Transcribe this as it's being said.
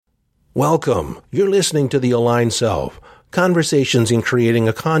Welcome. You're listening to The Aligned Self, Conversations in Creating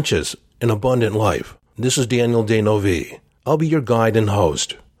a Conscious and Abundant Life. This is Daniel D'Neuville. I'll be your guide and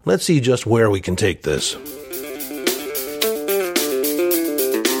host. Let's see just where we can take this.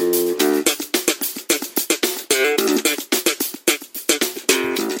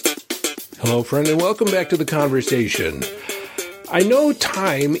 Hello, friend, and welcome back to the conversation. I know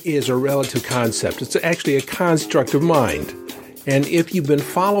time is a relative concept. It's actually a construct of mind. And if you've been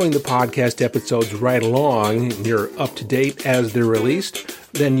following the podcast episodes right along, and you're up to date as they're released,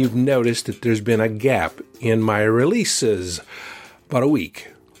 then you've noticed that there's been a gap in my releases, about a week.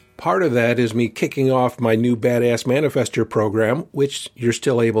 Part of that is me kicking off my new Badass Manifester program, which you're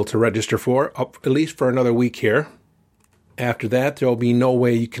still able to register for, at least for another week here. After that, there'll be no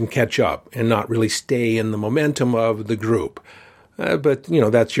way you can catch up and not really stay in the momentum of the group. But,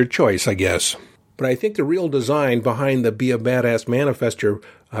 that's your choice, I guess. But I think the real design behind the Be a Badass Manifester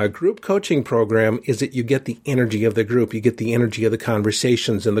group coaching program is that you get the energy of the group. You get the energy of the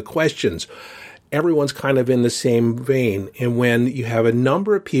conversations and the questions. Everyone's kind of in the same vein. And when you have a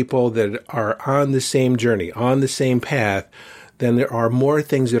number of people that are on the same journey, on the same path, then there are more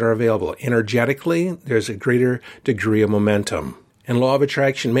things that are available. Energetically, there's a greater degree of momentum. And Law of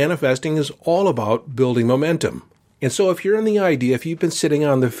Attraction manifesting is all about building momentum. And so if you're in the idea, if you've been sitting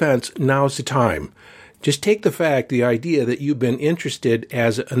on the fence, now's the time. Just take the idea that you've been interested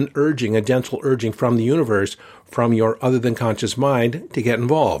as an urging, a gentle urging from the universe, from your other than conscious mind to get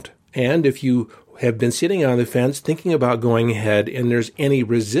involved. And if you have been sitting on the fence thinking about going ahead and there's any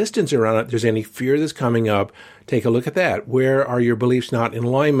resistance around it, there's any fear that's coming up, take a look at that. Where are your beliefs not in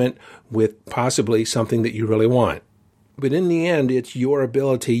alignment with possibly something that you really want? But in the end, it's your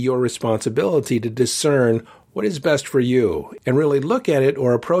ability, your responsibility to discern what is best for you and really look at it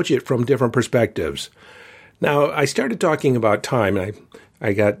or approach it from different perspectives. Now, I started talking about time, and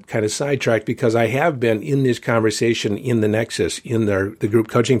I got kind of sidetracked because I have been in this conversation in the Nexus, in the group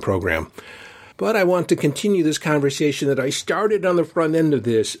coaching program. But I want to continue this conversation that I started on the front end of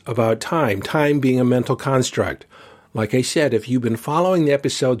this about time being a mental construct. Like I said, if you've been following the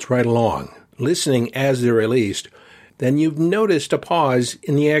episodes right along, listening as they're released, then you've noticed a pause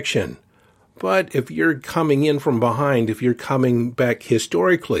in the action. But if you're coming in from behind, if you're coming back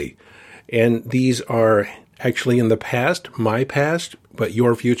historically, and these are actually in the past, my past, but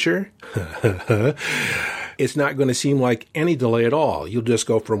your future, it's not going to seem like any delay at all. You'll just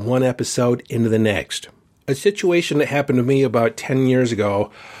go from one episode into the next. A situation that happened to me about 10 years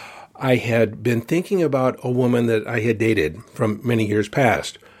ago, I had been thinking about a woman that I had dated from many years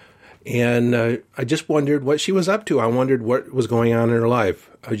past. And I just wondered what she was up to. I wondered what was going on in her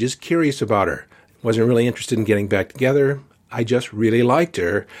life. I was just curious about her. Wasn't really interested in getting back together. I just really liked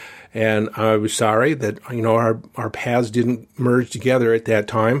her. And I was sorry that, our paths didn't merge together at that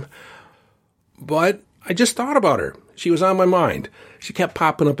time. But I just thought about her. She was on my mind. She kept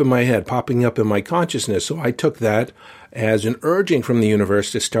popping up in my head, popping up in my consciousness. So I took that as an urging from the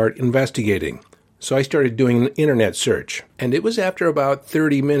universe to start investigating. So I started doing an internet search. And it was after about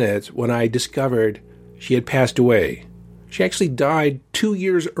 30 minutes when I discovered she had passed away. She actually died 2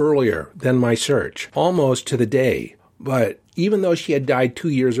 years earlier than my search, almost to the day. But even though she had died 2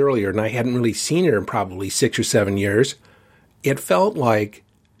 years earlier and I hadn't really seen her in probably 6 or 7 years, it felt like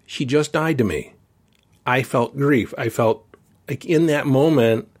she just died to me. I felt grief. I felt like in that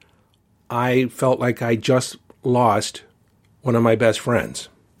moment, I felt like I just lost one of my best friends.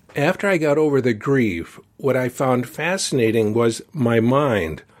 After I got over the grief, what I found fascinating was my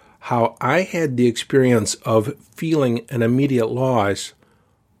mind, how I had the experience of feeling an immediate loss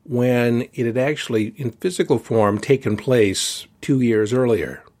when it had actually, in physical form, taken place 2 years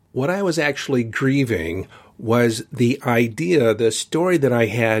earlier. What I was actually grieving was the idea, the story that I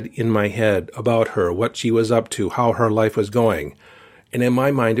had in my head about her, what she was up to, how her life was going. And in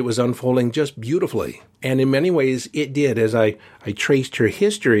my mind, it was unfolding just beautifully. And in many ways, it did. As I traced her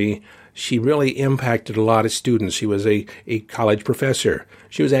history, she really impacted a lot of students. She was a college professor.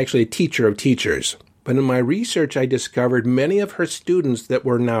 She was actually a teacher of teachers. But in my research, I discovered many of her students that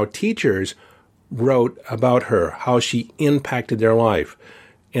were now teachers wrote about her, how she impacted their life.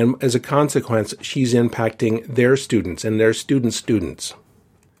 And as a consequence, she's impacting their students and their students' students.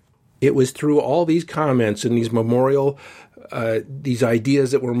 It was through all these comments and these these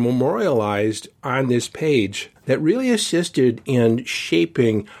ideas that were memorialized on this page that really assisted in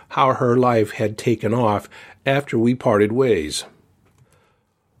shaping how her life had taken off after we parted ways.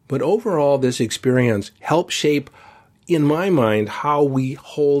 But overall, this experience helped shape, in my mind, how we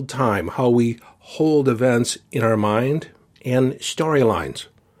hold time, how we hold events in our mind and storylines.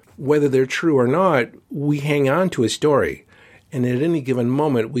 Whether they're true or not, we hang on to a story. And at any given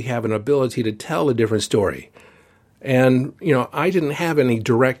moment, we have an ability to tell a different story. And, I didn't have any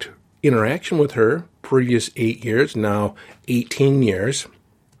direct interaction with her previous 8 years, now 18 years.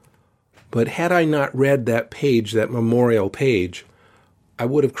 But had I not read that page, that memorial page, I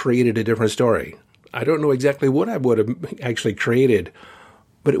would have created a different story. I don't know exactly what I would have actually created,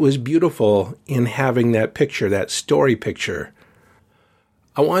 but it was beautiful in having that picture, that story picture.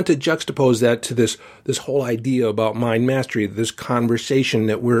 I want to juxtapose that to this whole idea about mind mastery, this conversation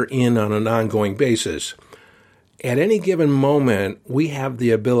that we're in on an ongoing basis. At any given moment, we have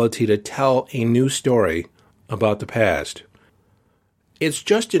the ability to tell a new story about the past. It's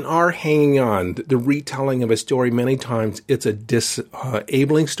just in our hanging on, the retelling of a story many times, it's a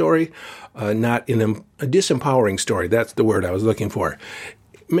disabling story, not a disempowering story. That's the word I was looking for.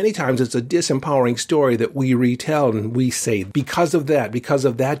 Many times it's a disempowering story that we retell and we say, because of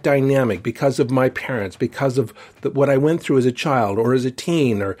that dynamic, because of my parents, because of what I went through as a child or as a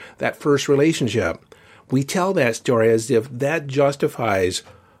teen or that first relationship, we tell that story as if that justifies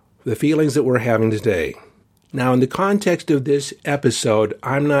the feelings that we're having today. Now, in the context of this episode,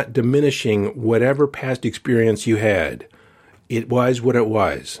 I'm not diminishing whatever past experience you had. It was what it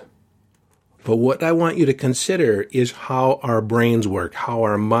was. But what I want you to consider is how our brains work, how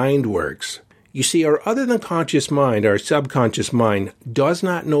our mind works. You see, our other than conscious mind, our subconscious mind, does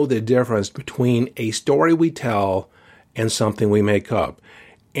not know the difference between a story we tell and something we make up.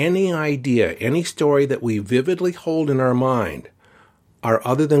 Any idea, any story that we vividly hold in our mind, our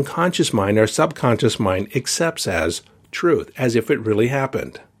other than conscious mind, our subconscious mind, accepts as truth, as if it really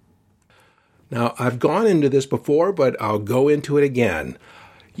happened. Now, I've gone into this before, but I'll go into it again.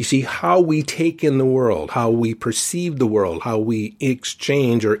 You see, how we take in the world, how we perceive the world, how we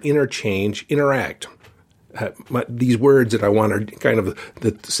exchange or interact. These words that I want are kind of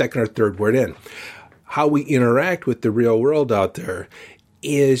the second or third word in. How we interact with the real world out there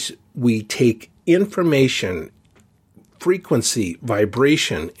is we take information, frequency,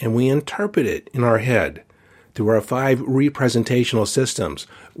 vibration, and we interpret it in our head through our 5 representational systems.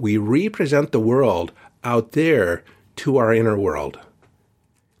 We represent the world out there to our inner world.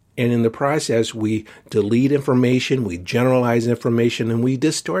 And in the process, we delete information, we generalize information, and we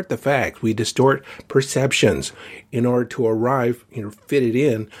distort the facts. We distort perceptions in order to arrive, fit it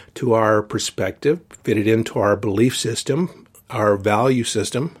in to our perspective, fit it into our belief system, our value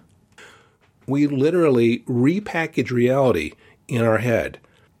system. We literally repackage reality in our head.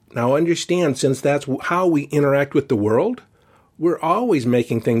 Now understand, since that's how we interact with the world, we're always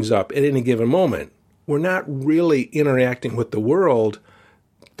making things up at any given moment. We're not really interacting with the world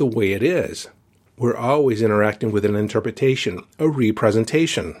the way it is. We're always interacting with an interpretation, a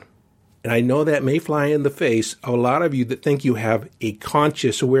representation. And I know that may fly in the face of a lot of you that think you have a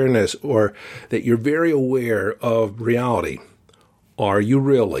conscious awareness or that you're very aware of reality. Are you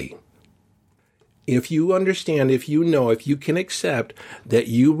really? If you understand, if you know, if you can accept that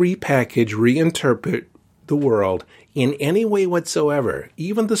you repackage, reinterpret the world in any way whatsoever,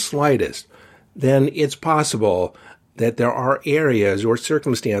 even the slightest, then it's possible that there are areas or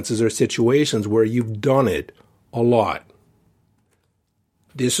circumstances or situations where you've done it a lot.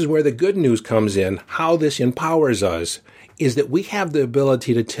 This is where the good news comes in. How this empowers us is that we have the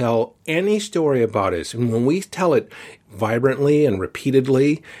ability to tell any story about us. And when we tell it vibrantly and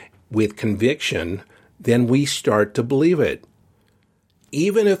repeatedly with conviction, then we start to believe it.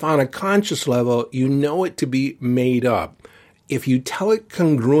 Even if on a conscious level, you know it to be made up. If you tell it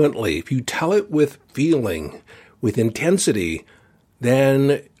congruently, if you tell it with feeling, with intensity,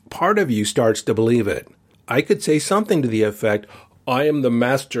 then part of you starts to believe it. I could say something to the effect, I am the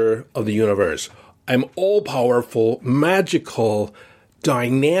master of the universe. I'm all-powerful, magical,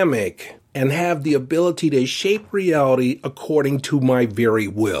 dynamic, and have the ability to shape reality according to my very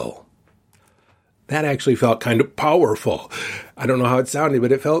will. That actually felt kind of powerful. I don't know how it sounded,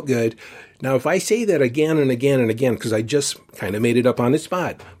 but it felt good. Now, if I say that again and again and again, because I just kind of made it up on the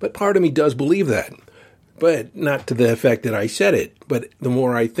spot, but part of me does believe that. But not to the effect that I said it. But the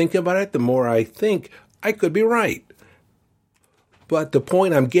more I think about it, the more I think I could be right. But the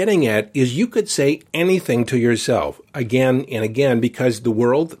point I'm getting at is you could say anything to yourself again and again because the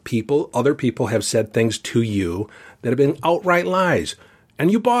world, people, other people have said things to you that have been outright lies. And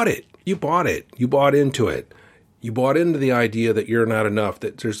you bought it. You bought it. You bought into it. You bought into the idea that you're not enough,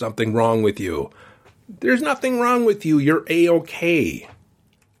 that there's something wrong with you. There's nothing wrong with you. You're A-okay.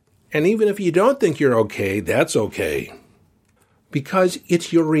 And even if you don't think you're okay, that's okay. Because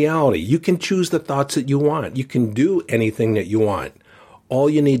it's your reality. You can choose the thoughts that you want. You can do anything that you want. All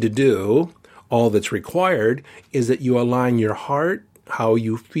you need to do, all that's required, is that you align your heart, how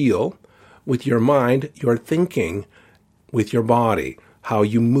you feel, with your mind, your thinking, with your body, how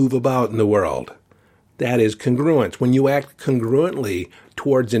you move about in the world. That is congruence. When you act congruently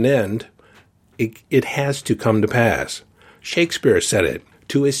towards an end, it has to come to pass. Shakespeare said it.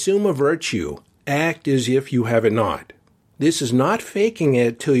 To assume a virtue, act as if you have it not. This is not faking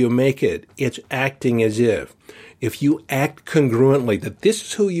it till you make it. It's acting as if. If you act congruently, that this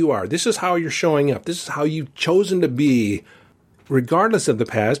is who you are, this is how you're showing up, this is how you've chosen to be, regardless of the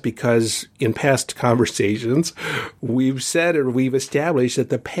past, because in past conversations, we've said or we've established that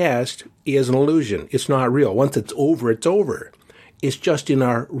the past is an illusion. It's not real. Once it's over, it's over. It's just in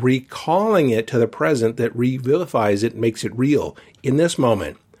our recalling it to the present that revivifies it, makes it real in this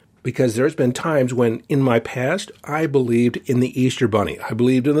moment. Because there's been times when, in my past, I believed in the Easter Bunny. I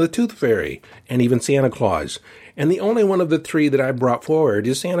believed in the Tooth Fairy and even Santa Claus. And the only one of the three that I brought forward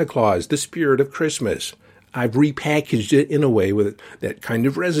is Santa Claus, the spirit of Christmas. I've repackaged it in a way that kind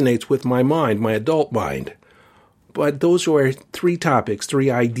of resonates with my mind, my adult mind. But those were three topics,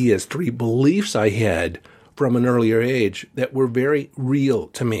 three ideas, three beliefs I had from an earlier age that were very real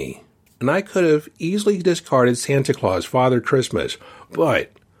to me. And I could have easily discarded Santa Claus, Father Christmas,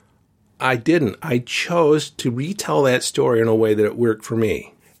 but I didn't. I chose to retell that story in a way that it worked for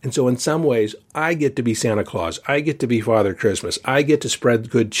me. And so in some ways, I get to be Santa Claus. I get to be Father Christmas. I get to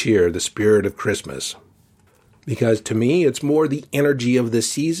spread good cheer, the spirit of Christmas. Because to me, it's more the energy of the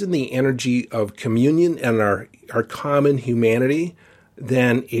season, the energy of communion and our common humanity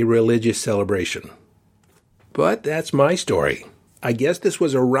than a religious celebration. But that's my story. I guess this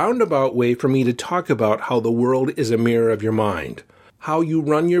was a roundabout way for me to talk about how the world is a mirror of your mind. How you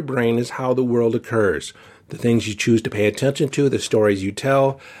run your brain is how the world occurs. The things you choose to pay attention to, the stories you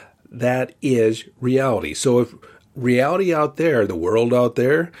tell, that is reality. So if reality out there, the world out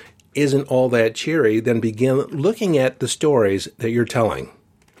there, isn't all that cheery, then begin looking at the stories that you're telling.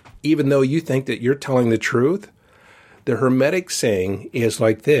 Even though you think that you're telling the truth, the Hermetic saying is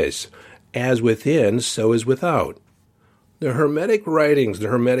like this: as within, so is without. The Hermetic writings, the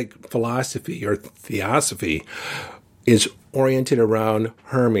Hermetic philosophy or theosophy is oriented around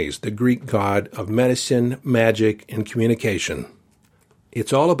Hermes, the Greek god of medicine, magic, and communication.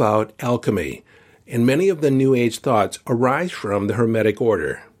 It's all about alchemy, and many of the New Age thoughts arise from the Hermetic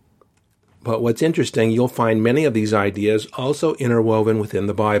order. But what's interesting, you'll find many of these ideas also interwoven within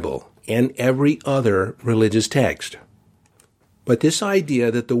the Bible and every other religious text. But this idea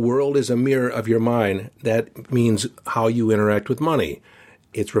that the world is a mirror of your mind, that means how you interact with money.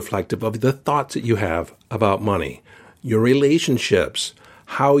 It's reflective of the thoughts that you have about money, your relationships,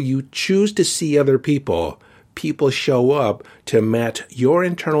 how you choose to see other people. People show up to match your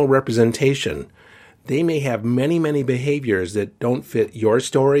internal representation. They may have many, many behaviors that don't fit your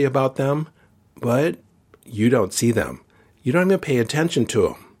story about them, but you don't see them. You don't even pay attention to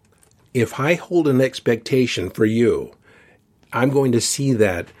them. If I hold an expectation for you, I'm going to see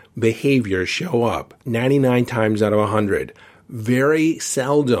that behavior show up 99 times out of 100. Very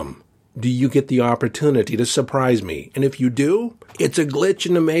seldom do you get the opportunity to surprise me. And if you do, it's a glitch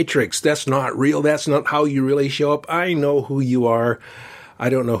in the matrix. That's not real. That's not how you really show up. I know who you are. I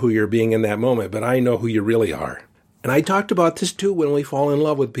don't know who you're being in that moment, but I know who you really are. And I talked about this too when we fall in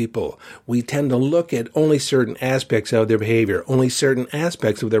love with people. We tend to look at only certain aspects of their behavior, only certain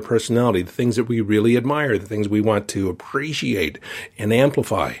aspects of their personality, the things that we really admire, the things we want to appreciate and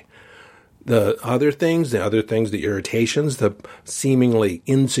amplify. The other things, the irritations, the seemingly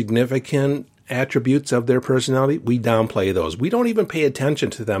insignificant attributes of their personality, we downplay those. We don't even pay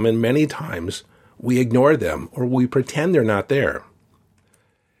attention to them, and many times we ignore them or we pretend they're not there.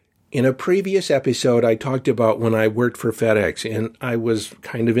 In a previous episode, I talked about when I worked for FedEx, and I was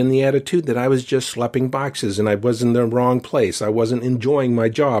kind of in the attitude that I was just schlepping boxes, and I was in the wrong place. I wasn't enjoying my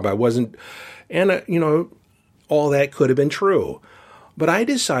job. All that could have been true. But I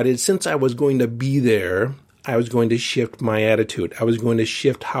decided since I was going to be there, I was going to shift my attitude. I was going to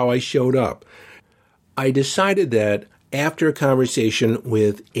shift how I showed up. I decided that after a conversation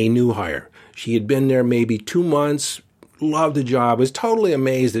with a new hire, she had been there maybe 2 months, loved the job, was totally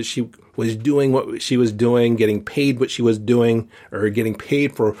amazed that she was doing what she was doing, getting paid what she was doing, or getting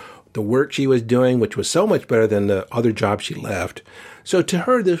paid for the work she was doing, which was so much better than the other job she left. So to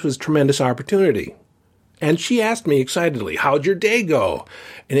her, this was a tremendous opportunity. And she asked me excitedly, how'd your day go?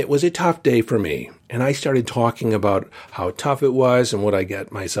 And it was a tough day for me. And I started talking about how tough it was and what I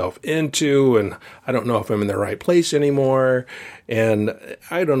got myself into. And I don't know if I'm in the right place anymore. And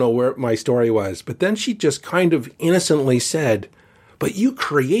I don't know where my story was. But then she just kind of innocently said, but you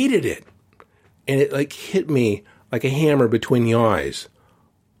created it. And it hit me like a hammer between the eyes.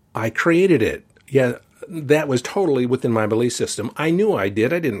 I created it. Yeah. That was totally within my belief system. I knew I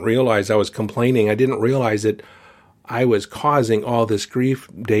did. I didn't realize I was complaining. I didn't realize that I was causing all this grief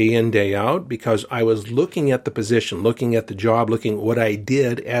day in, day out because I was looking at the position, looking at the job, looking at what I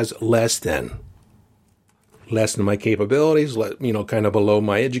did as less than my capabilities, kind of below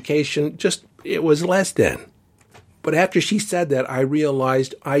my education. Just, it was less than. But after she said that, I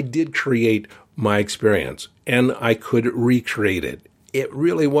realized I did create my experience and I could recreate it. It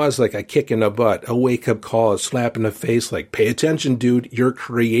really was like a kick in the butt, a wake-up call, a slap in the face, like, pay attention, dude, you're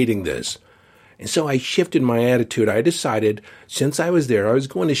creating this. And so I shifted my attitude. I decided, since I was there, I was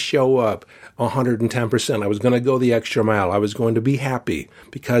going to show up 110%. I was going to go the extra mile. I was going to be happy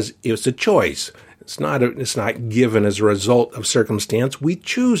because it was a choice. It's not given as a result of circumstance. We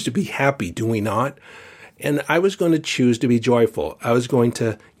choose to be happy, do we not? And I was going to choose to be joyful. I was going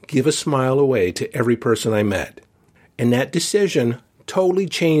to give a smile away to every person I met. And that decision totally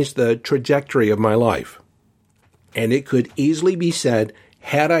changed the trajectory of my life. And it could easily be said,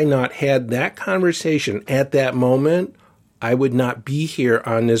 had I not had that conversation at that moment, I would not be here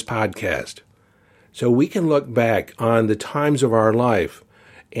on this podcast. So we can look back on the times of our life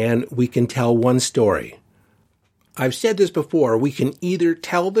and we can tell one story. I've said this before, we can either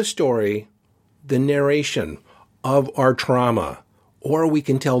tell the story, the narration of our trauma, or we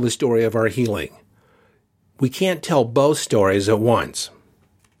can tell the story of our healing. We can't tell both stories at once.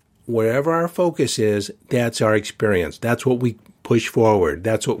 Wherever our focus is, that's our experience. That's what we push forward.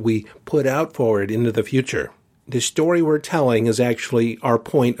 That's what we put out forward into the future. The story we're telling is actually our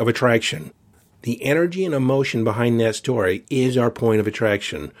point of attraction. The energy and emotion behind that story is our point of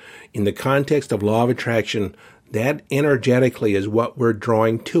attraction. In the context of law of attraction, that energetically is what we're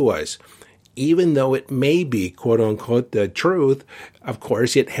drawing to us. Even though it may be, quote unquote, the truth, of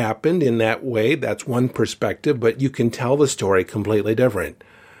course, it happened in that way. That's one perspective, but you can tell the story completely different.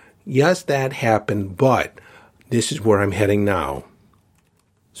 Yes, that happened, but this is where I'm heading now.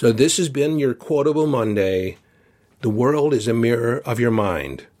 So this has been your Quotable Monday. The world is a mirror of your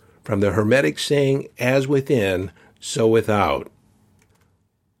mind. From the Hermetic saying, as within, so without.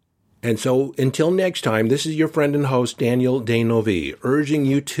 And so until next time, this is your friend and host, Daniel D'Neuville, urging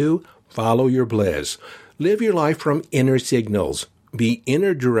you to follow your bliss. Live your life from inner signals. Be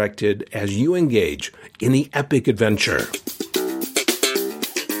inner directed as you engage in the epic adventure.